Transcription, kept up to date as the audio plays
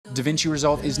DaVinci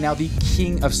Resolve is now the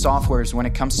king of softwares when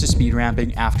it comes to speed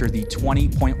ramping after the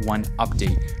 20.1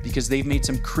 update, because they've made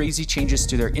some crazy changes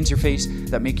to their interface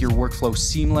that make your workflow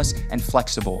seamless and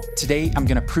flexible. Today, I'm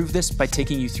going to prove this by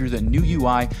taking you through the new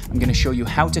UI. I'm going to show you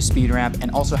how to speed ramp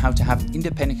and also how to have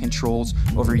independent controls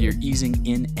over your easing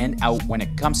in and out when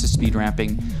it comes to speed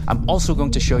ramping. I'm also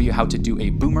going to show you how to do a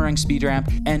boomerang speed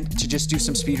ramp and to just do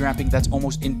some speed ramping that's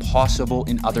almost impossible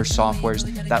in other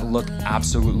softwares that look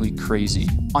absolutely crazy.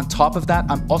 On top of that,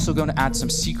 I'm also going to add some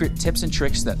secret tips and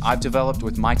tricks that I've developed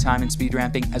with my time in speed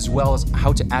ramping, as well as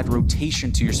how to add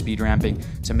rotation to your speed ramping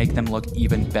to make them look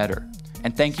even better.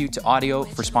 And thank you to Audiio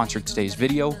for sponsoring today's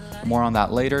video. More on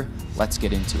that later. Let's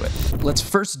get into it. Let's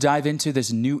first dive into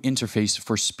this new interface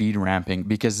for speed ramping,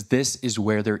 because this is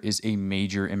where there is a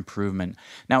major improvement.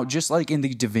 Now, just like in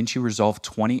the DaVinci Resolve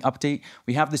 20 update,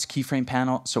 we have this keyframe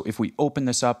panel. So if we open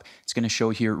this up, it's going to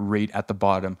show here right at the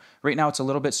bottom. Right now, it's a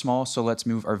little bit small. So let's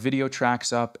move our video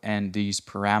tracks up and these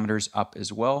parameters up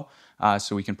as well.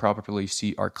 So we can properly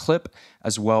see our clip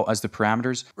as well as the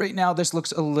parameters. Right now, this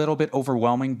looks a little bit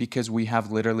overwhelming because we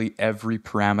have literally every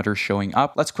parameter showing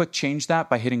up. Let's quick change that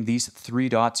by hitting these three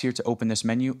dots here to open this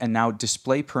menu, and now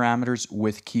display parameters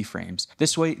with keyframes.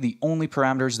 This way, the only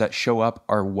parameters that show up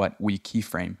are what we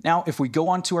keyframe. Now, if we go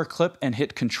onto our clip and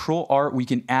hit Control R, we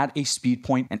can add a speed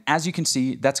point. And as you can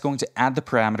see, that's going to add the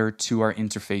parameter to our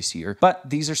interface here. But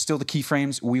these are still the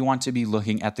keyframes. We want to be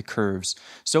looking at the curves.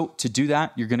 So to do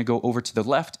that, you're going to go over to the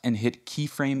left and hit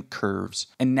keyframe curves.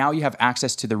 And now you have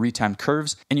access to the retimed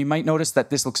curves. And you might notice that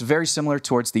this looks very similar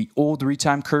towards the old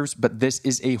retimed curves, but this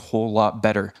is a whole lot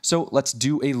better. So let's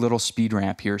do a little speed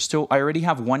ramp here. So I already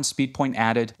have one speed point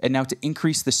added. And now to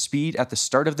increase the speed at the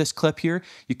start of this clip here,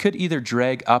 you could either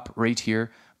drag up right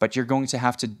here, but you're going to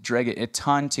have to drag it a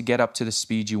ton to get up to the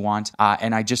speed you want.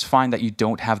 And I just find that you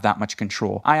don't have that much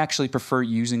control. I actually prefer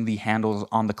using the handles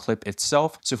on the clip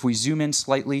itself. So if we zoom in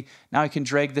slightly, now I can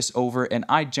drag this over, and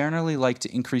I generally like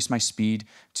to increase my speed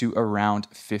to around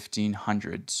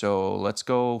 1500. So let's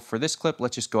go for this clip.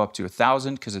 Let's just go up to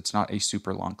 1000 because it's not a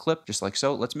super long clip, just like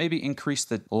so. Let's maybe increase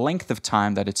the length of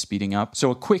time that it's speeding up. So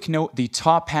a quick note, the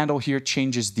top handle here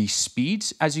changes the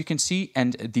speeds, as you can see,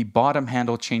 and the bottom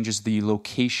handle changes the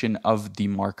location of the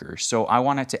marker. So I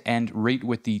want it to end right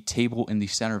with the table in the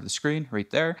center of the screen right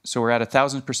there. So we're at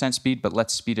 1000% speed, but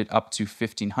let's speed it up to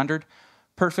 1500.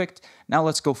 Perfect. Now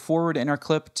let's go forward in our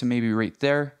clip to maybe right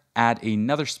there, add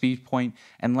another speed point,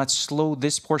 and let's slow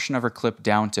this portion of our clip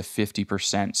down to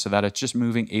 50% so that it's just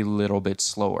moving a little bit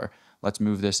slower. Let's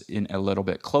move this in a little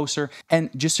bit closer.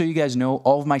 And just so you guys know,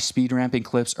 all of my speed ramping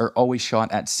clips are always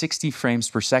shot at 60 frames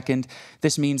per second.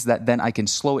 This means that then I can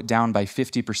slow it down by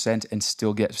 50% and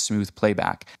still get smooth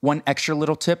playback. One extra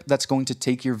little tip that's going to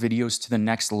take your videos to the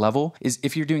next level is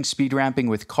if you're doing speed ramping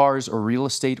with cars or real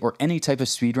estate or any type of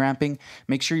speed ramping,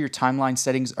 make sure your timeline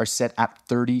settings are set at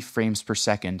 30 frames per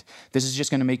second. This is just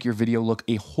going to make your video look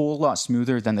a whole lot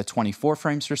smoother than the 24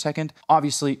 frames per second.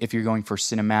 Obviously, if you're going for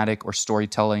cinematic or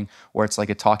storytelling, or it's like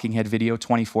a talking head video,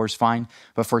 24 is fine.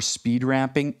 But for speed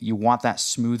ramping, you want that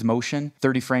smooth motion.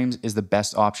 30 frames is the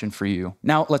best option for you.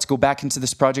 Now let's go back into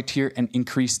this project here and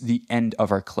increase the end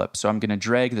of our clip. So I'm gonna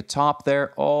drag the top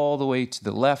there all the way to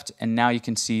the left. And now you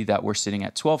can see that we're sitting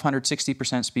at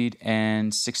 1260% speed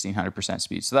and 1600%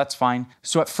 speed. So that's fine.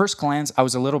 So at first glance, I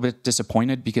was a little bit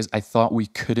disappointed because I thought we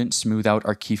couldn't smooth out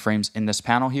our keyframes in this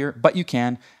panel here, but you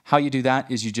can. How you do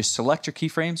that is you just select your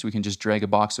keyframes. We can just drag a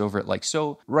box over it like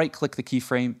so, right-click the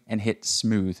keyframe and hit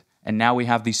smooth. And now we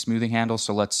have these smoothing handles.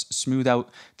 So let's smooth out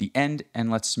the end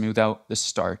and let's smooth out the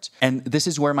start. And this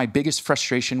is where my biggest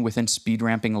frustration within speed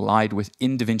ramping lied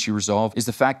within DaVinci Resolve is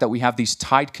the fact that we have these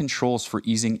tied controls for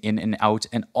easing in and out.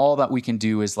 And all that we can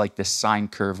do is like this sine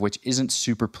curve, which isn't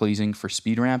super pleasing for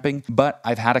speed ramping. But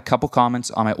I've had a couple comments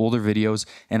on my older videos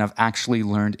and I've actually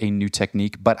learned a new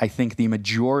technique. But I think the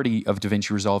majority of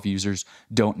DaVinci Resolve users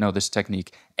don't know this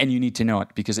technique. And you need to know it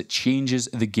because it changes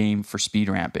the game for speed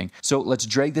ramping. So let's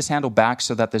drag this handle back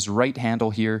so that this right handle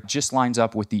here just lines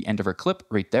up with the end of our clip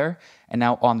right there. And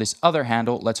now on this other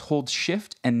handle, let's hold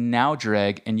shift and now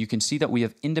drag, and you can see that we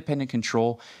have independent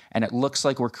control, and it looks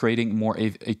like we're creating more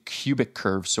of a cubic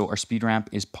curve. So our speed ramp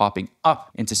is popping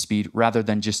up into speed rather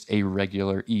than just a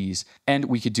regular ease. And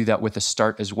we could do that with a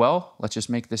start as well. Let's just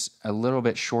make this a little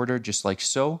bit shorter, just like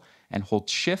so, and hold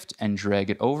shift and drag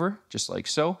it over just like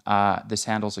so. This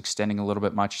handle's extending a little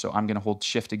bit much, so I'm gonna hold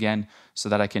shift again so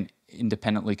that I can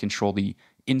independently control the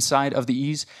inside of the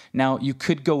ease. Now, you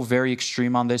could go very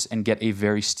extreme on this and get a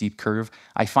very steep curve.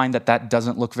 I find that that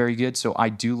doesn't look very good, so I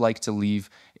do like to leave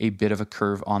a bit of a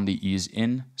curve on the ease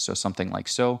in, so something like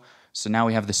so. So now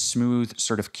we have the smooth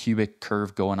sort of cubic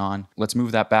curve going on. Let's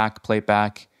move that back, play it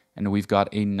back, and we've got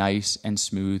a nice and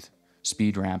smooth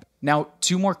speed ramp. Now,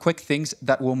 two more quick things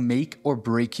that will make or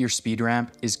break your speed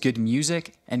ramp is good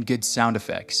music and good sound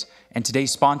effects. And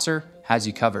today's sponsor has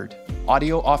you covered.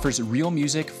 Audiio offers real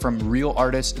music from real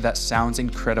artists that sounds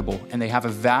incredible, and they have a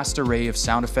vast array of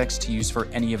sound effects to use for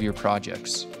any of your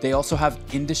projects. They also have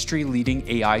industry-leading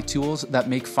AI tools that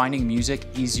make finding music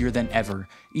easier than ever.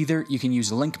 Either you can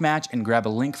use Link Match and grab a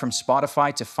link from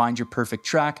Spotify to find your perfect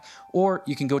track, or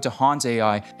you can go to Hans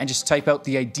AI and just type out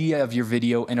the idea of your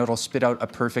video and it'll spit out a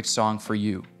perfect song for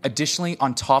you. Additionally,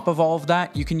 on top of all of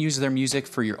that, you can use their music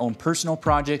for your own personal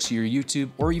projects, your YouTube,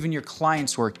 or even your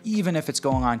clients' work, even if it's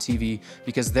going on TV,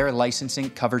 because their licensing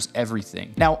covers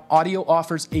everything. Now, Audiio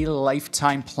offers a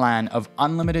lifetime plan of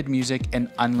unlimited music and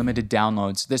unlimited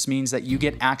downloads. This means that you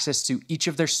get access to each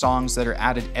of their songs that are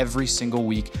added every single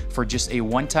week for just a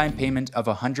one-time payment of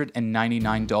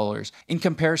 $199. In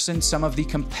comparison, some of the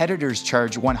competitors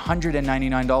charge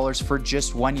 $199 for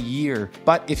just 1 year.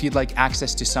 But if you'd like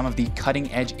access to some of the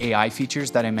cutting-edge AI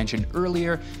features that I mentioned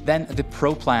earlier, then the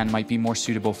Pro plan might be more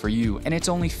suitable for you. And it's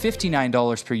only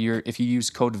 $59 per year if you use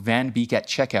code VANBEEK at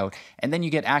checkout, and then you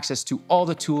get access to all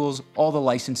the tools, all the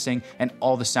licensing, and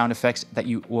all the sound effects that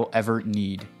you will ever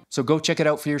need. So go check it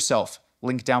out for yourself.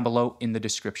 Link down below in the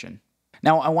description.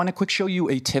 Now, I want to quick show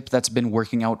you a tip that's been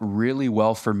working out really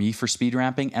well for me for speed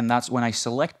ramping, and that's when I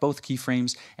select both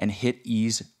keyframes and hit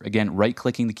ease. Again,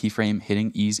 right-clicking the keyframe,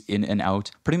 hitting ease in and out.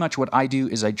 Pretty much what I do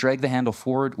is I drag the handle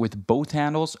forward with both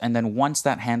handles, and then once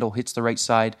that handle hits the right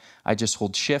side, I just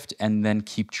hold shift and then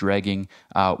keep dragging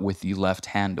with the left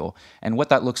handle. And what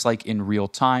that looks like in real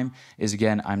time is,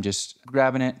 again, I'm just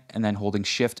grabbing it and then holding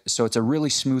shift. So it's a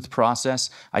really smooth process.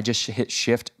 I just hit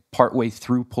shift partway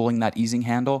through pulling that easing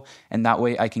handle, and that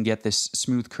way I can get this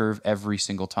smooth curve every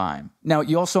single time. Now,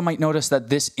 you also might notice that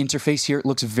this interface here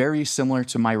looks very similar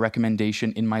to my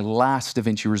recommendation in my last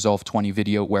DaVinci Resolve 20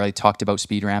 video where I talked about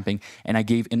speed ramping, and I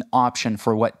gave an option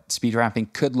for what speed ramping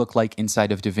could look like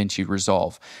inside of DaVinci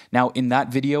Resolve. Now, in that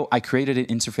video, I created an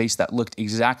interface that looked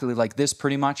exactly like this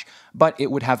pretty much, but it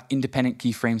would have independent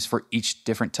keyframes for each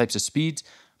different types of speeds.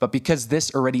 But because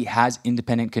this already has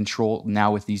independent control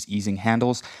now with these easing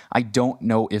handles, I don't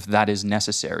know if that is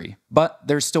necessary. But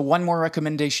there's still one more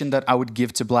recommendation that I would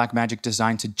give to Blackmagic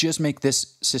Design to just make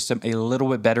this system a little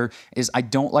bit better is I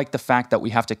don't like the fact that we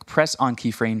have to press on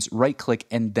keyframes, right click,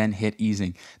 and then hit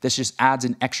easing. This just adds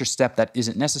an extra step that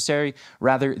isn't necessary.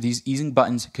 Rather, these easing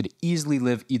buttons could easily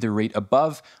live either right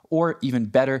above, or even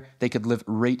better, they could live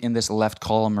right in this left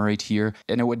column right here,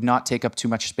 and it would not take up too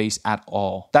much space at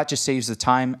all. That just saves the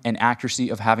time and accuracy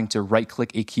of having to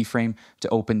right-click a keyframe to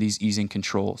open these easing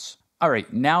controls. All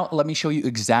right, now let me show you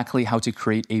exactly how to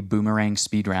create a Boomerang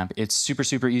speed ramp. It's super,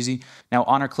 super easy. Now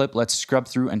on our clip, let's scrub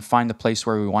through and find the place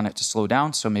where we want it to slow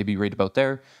down. So maybe right about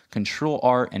there. Control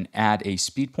R and add a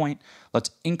speed point.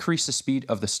 Let's increase the speed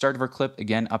of the start of our clip,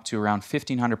 again, up to around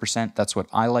 1500%. That's what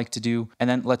I like to do. And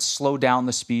then let's slow down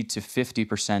the speed to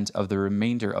 50% of the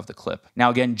remainder of the clip. Now,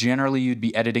 again, generally you'd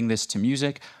be editing this to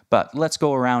music, but let's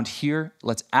go around here.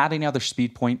 Let's add another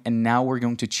speed point, and now we're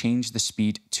going to change the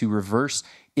speed to reverse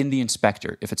in the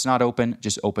inspector. If it's not open,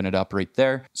 just open it up right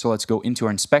there. So let's go into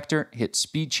our inspector, hit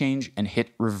speed change, and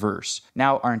hit reverse.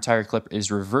 Now our entire clip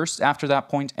is reversed after that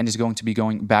point and is going to be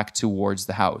going back towards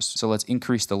the house. So let's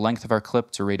increase the length of our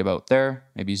clip to right about there,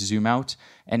 maybe zoom out.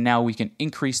 And now we can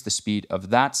increase the speed of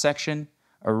that section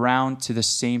around to the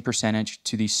same percentage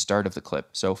to the start of the clip.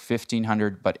 So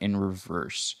 1500, but in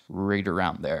reverse, right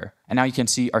around there. And now you can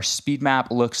see our speed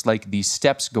map looks like these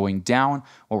steps going down.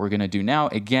 What we're gonna do now,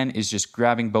 again, is just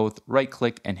grabbing both, right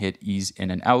click and hit ease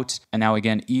in and out. And now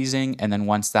again, easing. And then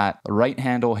once that right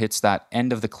handle hits that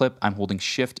end of the clip, I'm holding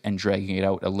shift and dragging it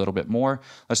out a little bit more.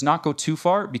 Let's not go too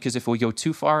far, because if we go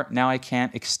too far, now I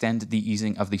can't extend the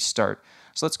easing of the start.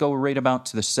 So let's go right about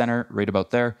to the center, right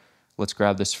about there. Let's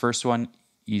grab this first one,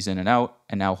 ease in and out,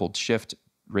 and now hold shift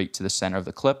right to the center of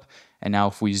the clip. And now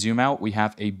if we zoom out, we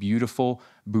have a beautiful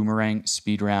Boomerang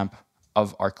speed ramp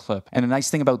of our clip. And the nice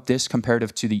thing about this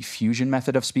comparative to the fusion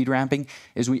method of speed ramping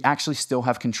is we actually still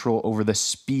have control over the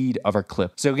speed of our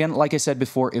clip. So again, like I said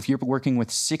before, if you're working with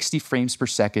 60 frames per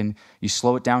second, you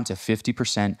slow it down to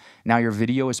 50%. Now your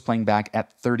video is playing back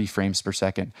at 30 frames per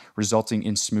second, resulting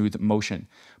in smooth motion.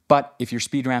 But if you're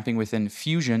speed ramping within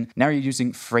Fusion, now you're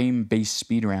using frame-based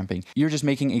speed ramping. You're just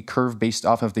making a curve based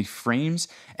off of the frames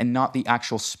and not the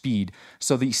actual speed.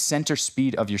 So the center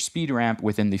speed of your speed ramp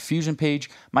within the Fusion page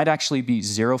might actually be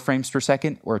 0 frames per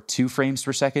second or 2 frames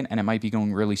per second, and it might be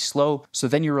going really slow. So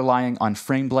then you're relying on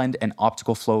frame blend and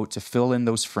optical flow to fill in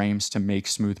those frames to make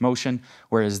smooth motion.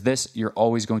 Whereas this, you're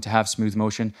always going to have smooth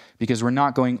motion because we're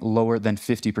not going lower than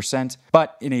 50%.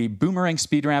 But in a Boomerang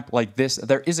speed ramp like this,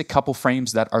 there is a couple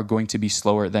frames that are going to be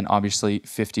slower than obviously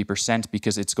 50%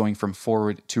 because it's going from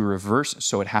forward to reverse,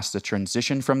 so it has to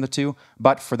transition from the two.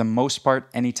 But for the most part,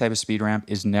 any type of speed ramp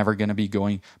is never going to be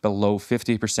going below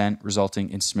 50%, resulting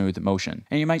in smooth motion.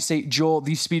 And you might say, Joel,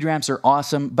 these speed ramps are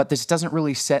awesome, but this doesn't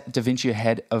really set DaVinci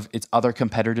ahead of its other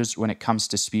competitors when it comes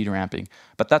to speed ramping.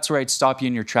 But that's where I'd stop you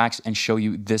in your tracks and show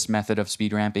you this method of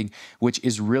speed ramping, which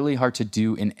is really hard to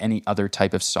do in any other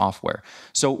type of software.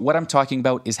 So what I'm talking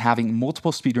about is having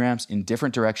multiple speed ramps in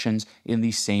different directions in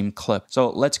the same clip. So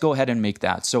let's go ahead and make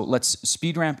that. So let's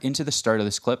speed ramp into the start of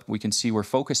this clip. We can see we're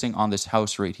focusing on this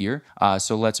house right here.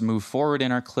 So let's move forward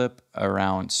in our clip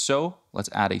around so. Let's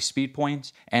add a speed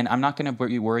point. And I'm not going to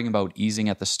be worrying about easing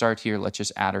at the start here. Let's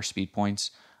just add our speed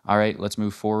points. All right, let's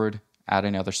move forward. Add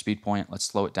another speed point. Let's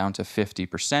slow it down to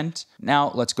 50%.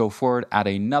 Now let's go forward, add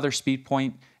another speed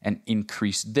point and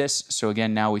increase this. So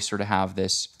again, now we sort of have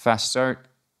this fast start,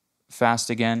 fast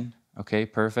again. Okay,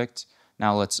 perfect.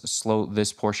 Now let's slow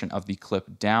this portion of the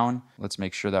clip down. Let's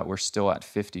make sure that we're still at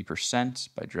 50%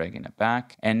 by dragging it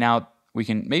back. And now we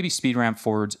can maybe speed ramp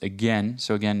forwards again.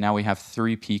 So again, now we have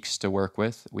 3 peaks to work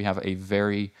with. We have a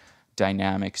very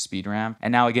dynamic speed ramp.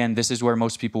 And now again, this is where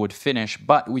most people would finish,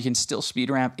 but we can still speed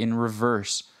ramp in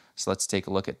reverse. So let's take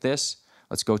a look at this.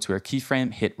 Let's go to our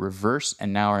keyframe, hit reverse,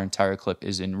 and now our entire clip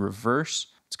is in reverse.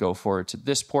 Let's go forward to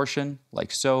this portion,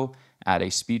 like so, add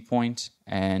a speed point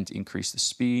and increase the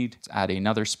speed. Let's add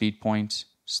another speed point,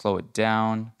 slow it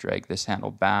down, drag this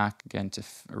handle back, again to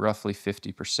roughly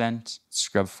 50%.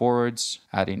 Scrub forwards,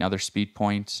 add another speed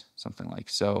point, something like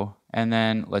so. And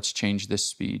then let's change this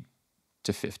speed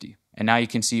to 50. And now you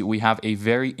can see we have a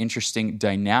very interesting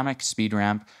dynamic speed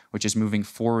ramp, which is moving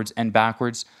forwards and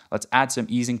backwards. Let's add some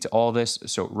easing to all this.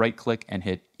 So right click and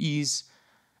hit ease.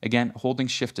 Again, holding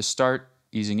shift to start,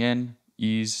 easing in,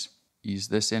 ease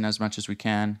this in as much as we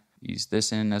can, ease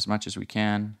this in as much as we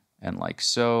can, and like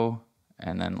so.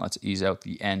 And then let's ease out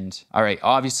the end. All right,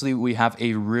 obviously we have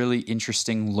a really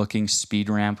interesting looking speed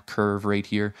ramp curve right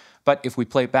here. But if we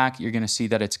play it back, you're gonna see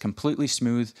that it's completely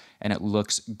smooth and it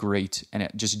looks great. And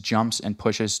it just jumps and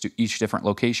pushes to each different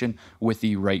location with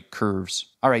the right curves.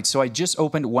 All right, so I just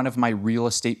opened one of my real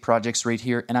estate projects right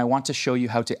here, and I want to show you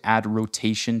how to add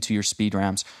rotation to your speed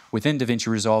ramps within DaVinci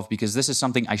Resolve, because this is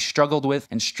something I struggled with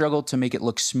and struggled to make it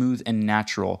look smooth and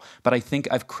natural, but I think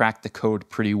I've cracked the code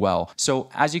pretty well. So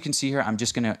as you can see here, I'm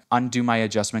just gonna undo my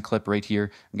adjustment clip right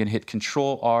here. I'm gonna hit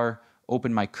Control R,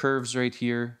 open my curves right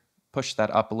here, push that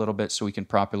up a little bit so we can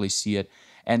properly see it.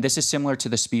 And this is similar to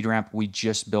the speed ramp we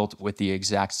just built with the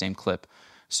exact same clip.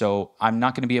 So I'm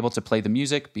not going to be able to play the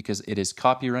music because it is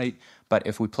copyright, but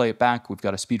if we play it back, we've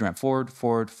got a speed ramp forward,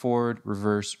 forward, forward,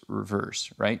 reverse,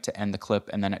 reverse, right, to end the clip,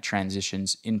 and then it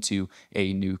transitions into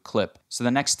a new clip. So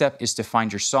the next step is to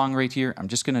find your song right here. I'm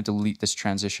just going to delete this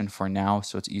transition for now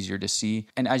so it's easier to see.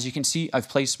 And as you can see, I've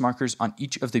placed markers on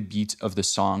each of the beats of the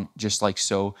song, just like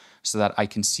so that I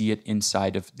can see it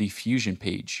inside of the Fusion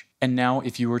page. And now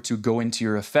if you were to go into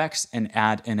your effects and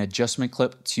add an adjustment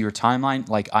clip to your timeline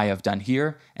like I have done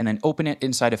here, and then open it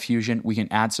inside of Fusion, we can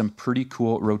add some pretty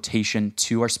cool rotation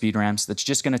to our speed ramps that's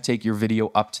just going to take your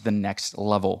video up to the next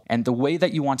level. And the way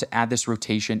that you want to add this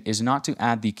rotation is not to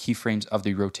add the keyframes of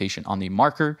the rotation on the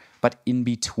marker, but in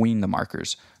between the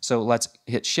markers. So let's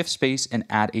hit Shift Space and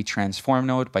add a transform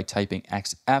node by typing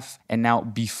XF. And now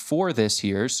before this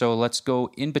here, so let's go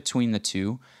in between the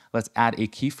two, let's add a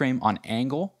keyframe on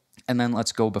angle. And then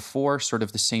let's go before, sort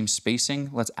of the same spacing.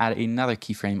 Let's add another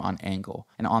keyframe on angle.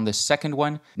 And on this second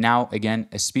one, now again,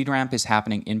 a speed ramp is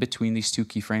happening in between these two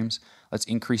keyframes. Let's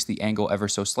increase the angle ever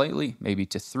so slightly, maybe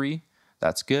to 3.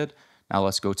 That's good. Now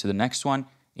let's go to the next one,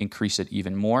 increase it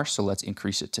even more. So let's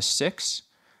increase it to 6.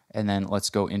 And then let's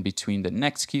go in between the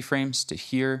next keyframes to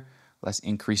here. Let's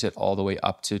increase it all the way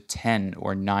up to 10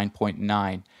 or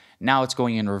 9.9. Now it's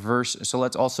going in reverse. So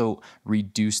let's also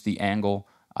reduce the angle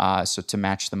so to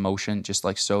match the motion, just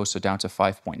like so. So down to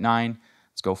 5.9.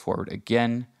 Let's go forward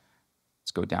again.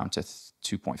 Let's go down to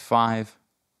 2.5.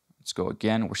 Let's go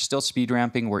again. We're still speed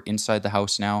ramping. We're inside the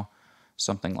house now.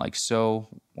 Something like so,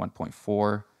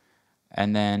 1.4.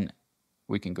 And then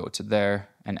we can go to there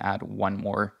and add one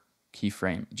more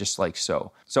keyframe, just like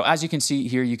so. So as you can see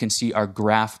here, you can see our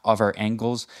graph of our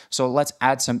angles. So let's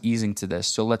add some easing to this.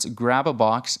 So let's grab a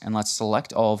box and let's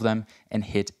select all of them and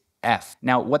hit F.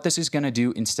 Now, what this is going to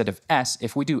do instead of S,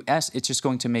 if we do S, it's just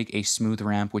going to make a smooth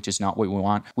ramp, which is not what we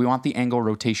want. We want the angle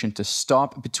rotation to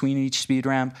stop between each speed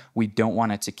ramp. We don't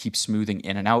want it to keep smoothing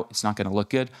in and out. It's not going to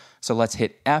look good. So let's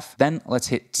hit F, then let's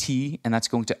hit T, and that's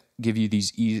going to give you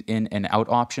these in and out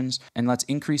options. And let's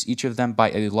increase each of them by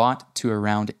a lot to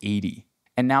around 80.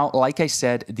 And now, like I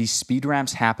said, these speed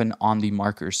ramps happen on the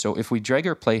markers. So if we drag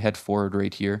our playhead forward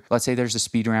right here, let's say there's a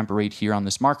speed ramp right here on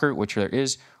this marker, which there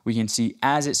is, we can see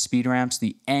as it speed ramps,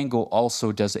 the angle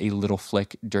also does a little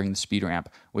flick during the speed ramp,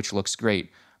 which looks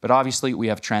great. But obviously we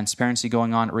have transparency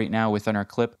going on right now within our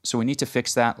clip. So we need to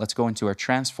fix that. Let's go into our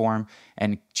transform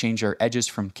and change our edges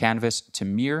from canvas to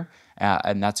mirror.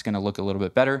 And that's going to look a little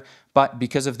bit better. But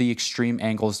because of the extreme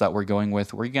angles that we're going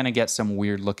with, we're going to get some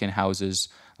weird looking houses.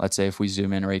 Let's say if we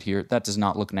zoom in right here, that does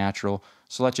not look natural.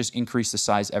 So let's just increase the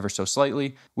size ever so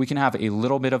slightly. We can have a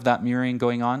little bit of that mirroring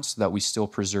going on so that we still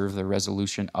preserve the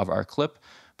resolution of our clip.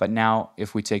 But now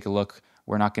if we take a look,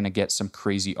 we're not going to get some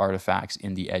crazy artifacts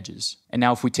in the edges. And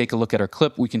now if we take a look at our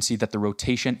clip, we can see that the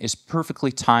rotation is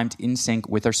perfectly timed in sync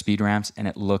with our speed ramps and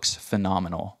it looks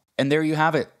phenomenal. And there you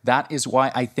have it. That is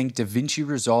why I think DaVinci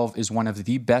Resolve is one of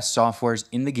the best softwares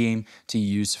in the game to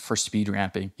use for speed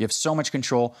ramping. You have so much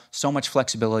control, so much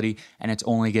flexibility, and it's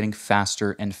only getting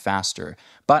faster and faster.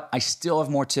 But I still have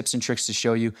more tips and tricks to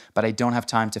show you, but I don't have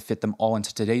time to fit them all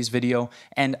into today's video,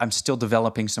 and I'm still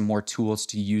developing some more tools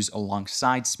to use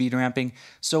alongside speed ramping.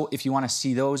 So if you want to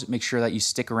see those, make sure that you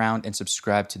stick around and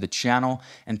subscribe to the channel.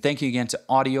 And thank you again to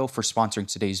Audiio for sponsoring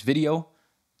today's video.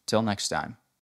 Till next time.